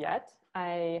hashes yet.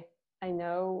 I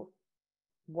know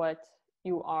what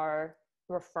you are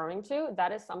referring to.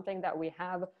 That is something that we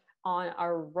have on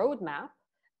our roadmap,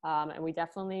 and we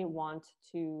definitely want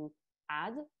to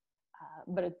add.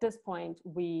 But at this point,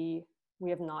 we we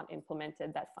have not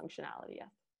implemented that functionality yet.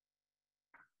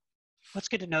 Well, it's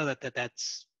good to know that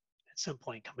that's at some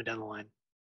point coming down the line.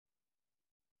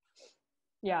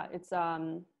 Yeah, it's, I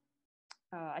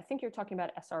think you're talking about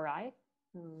SRI.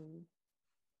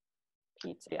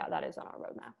 Pete, so yeah, that is on our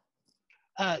roadmap.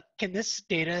 Can this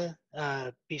data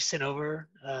be sent over,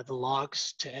 the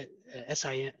logs, to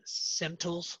SIM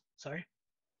tools? Sorry.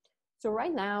 So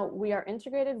right now we are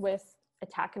integrated with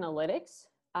Attack Analytics.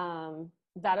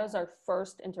 That is our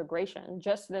first integration.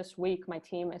 Just this week, my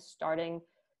team is starting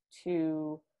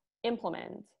to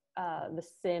implement the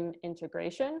SIM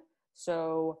integration.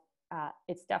 So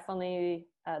it's definitely,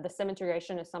 the SIM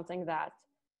integration is something that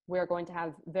we're going to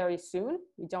have very soon.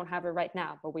 We don't have it right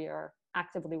now, but we are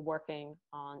actively working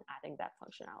on adding that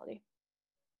functionality.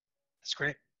 That's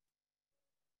great.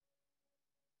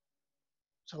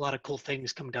 There's a lot of cool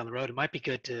things coming down the road. It might be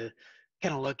good to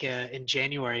kind of look at in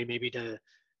January, maybe to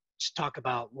just talk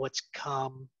about what's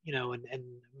come, you know, and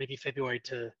maybe February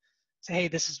to say, hey,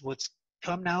 this is what's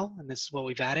come now, and this is what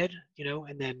we've added, you know,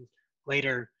 and then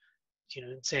later, you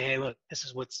know, and say, hey, look, this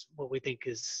is what we think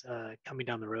is coming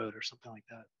down the road or something like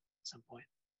that at some point.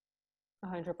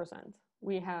 100%.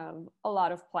 We have a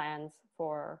lot of plans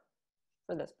for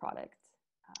this product.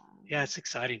 Yeah, it's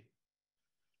exciting.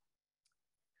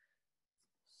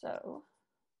 So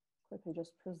quickly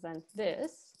just present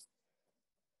this.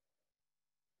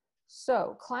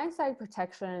 So client-side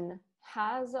protection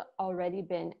has already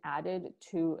been added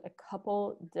to a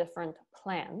couple different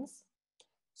plans.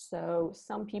 So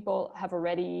some people have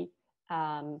already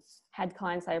had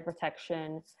client-side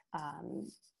protection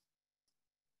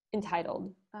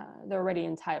entitled. They're already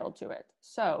entitled to it.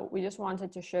 So we just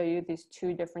wanted to show you these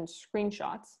two different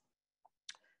screenshots.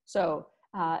 So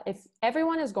if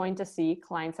everyone is going to see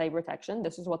client-side protection,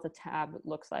 this is what the tab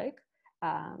looks like.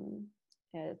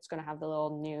 It's going to have the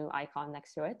little new icon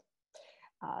next to it.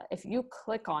 If you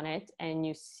click on it and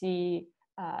you see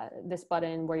this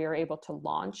button where you're able to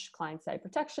launch client-side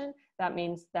protection, that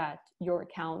means that your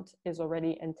account is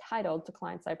already entitled to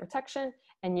client-side protection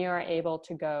and you're able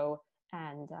to go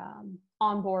and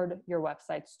onboard your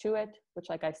websites to it, which,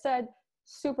 like I said,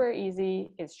 super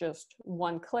easy. It's just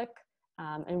one click,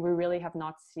 and we really have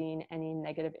not seen any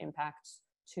negative impacts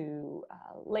to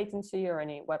latency or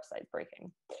any website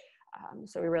breaking.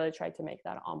 So we really tried to make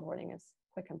that onboarding as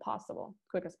quick as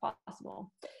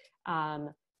possible.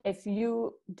 If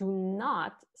you do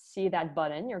not see that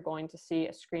button, you're going to see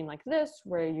a screen like this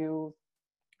where you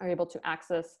are able to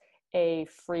access a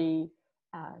free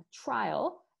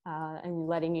trial and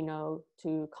letting you know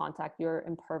to contact your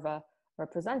Imperva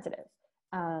representative.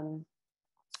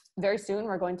 Very soon,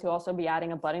 we're going to also be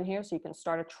adding a button here so you can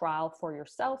start a trial for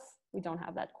yourself. We don't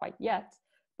have that quite yet,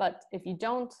 but if you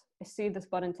don't see this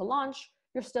button to launch,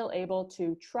 you're still able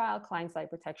to trial client-side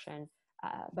protection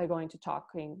by going to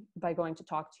talk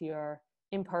to your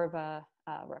Imperva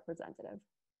representative.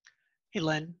 Hey,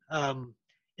 Lynn,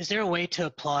 is there a way to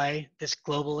apply this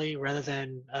globally rather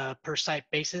than per site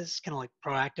basis, kind of like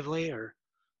proactively, or?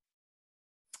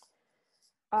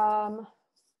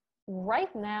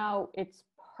 Right now, it's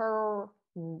per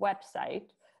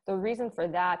website. The reason for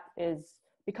that is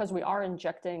because we are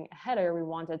injecting a header, we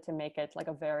wanted to make it like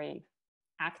a very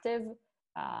active,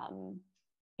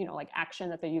 you know, like action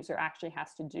that the user actually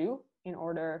has to do in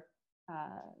order,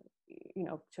 you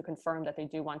know, to confirm that they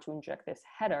do want to inject this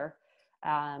header.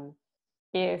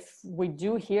 If we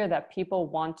do hear that people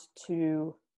want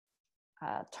to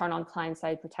turn on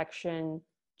client-side protection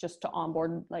just to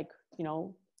onboard, like, you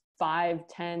know, 5,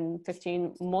 10,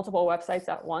 15, multiple websites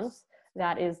at once,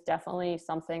 that is definitely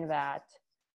something that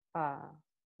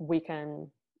we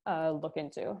can look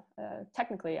into.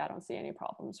 Technically, I don't see any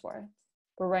problems for it.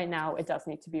 But right now, it does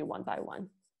need to be one by one.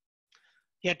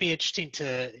 Yeah, it'd be interesting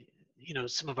to, you know,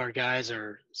 some of our guys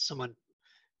or someone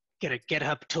get a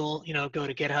GitHub tool, you know, go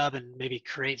to GitHub and maybe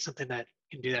create something that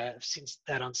can do that. I've seen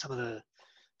that on some of the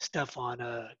stuff on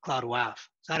Cloud WAF.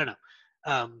 So I don't know.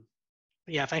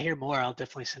 But yeah, if I hear more, I'll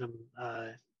definitely send them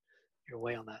your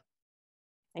way on that.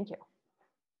 Thank you.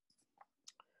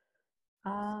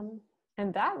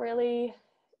 And that really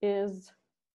is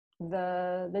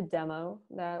the demo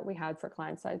that we had for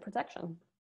client-side protection.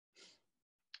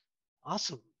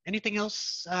 Awesome. Anything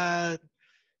else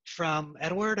from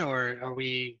Edward, or are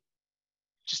we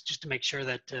just to make sure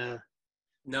that?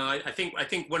 No, I think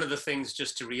one of the things,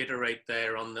 just to reiterate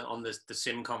there on the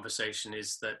SIM conversation,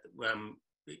 is that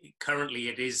currently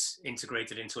it is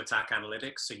integrated into Attack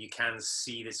Analytics, so you can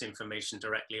see this information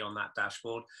directly on that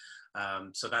dashboard.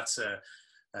 So that's a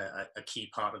key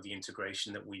part of the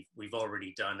integration that we've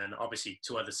already done, and obviously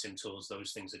to other SIM tools,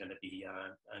 those things are going to be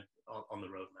on the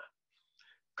roadmap.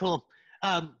 Cool.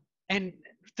 And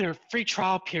their free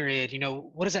trial period,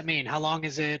 what does that mean? How long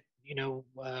is it?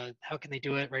 How can they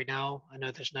do it right now? I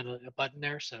know there's not a button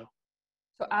there, so.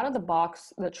 So out of the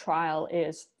box, the trial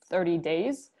is 30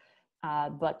 days,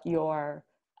 but your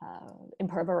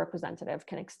Imperva representative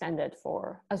can extend it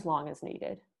for as long as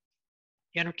needed.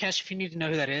 Yeah, and Rakesh, if you need to know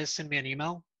who that is, send me an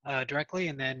email directly,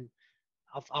 and then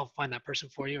I'll find that person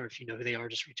for you, or if you know who they are,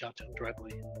 just reach out to them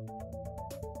directly.